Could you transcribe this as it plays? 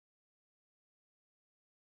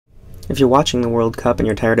If you're watching the World Cup and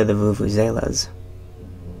you're tired of the Vuvuzelas,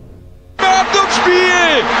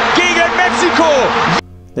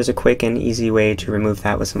 there's a quick and easy way to remove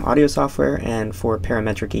that with some audio software and 4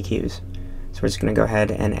 parametric EQs. So we're just going to go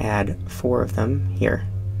ahead and add 4 of them here.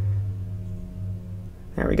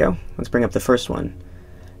 There we go. Let's bring up the first one.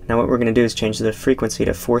 Now what we're going to do is change the frequency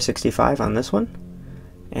to 465 on this one,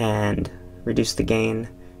 and reduce the gain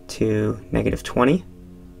to -20,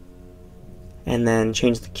 and then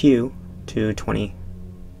change the Q to 20,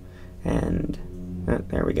 and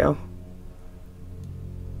there we go.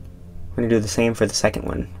 We're going to do the same for the second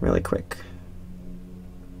one really quick.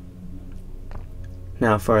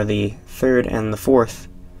 Now for the third and the fourth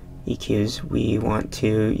EQs, we want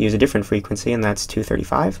to use a different frequency, and that's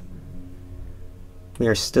 235. We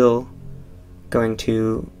are still going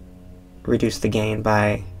to reduce the gain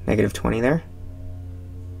by -20 there,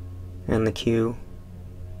 and the Q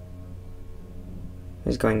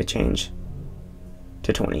is going to change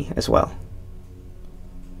to 20 as well.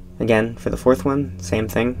 Again, for the fourth one, same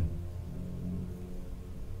thing,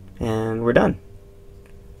 and we're done.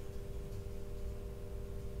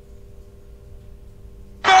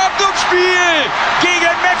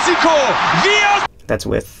 That's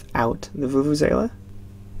without the Vuvuzela,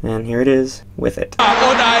 and here it is with it.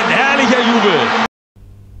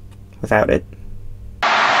 Without it.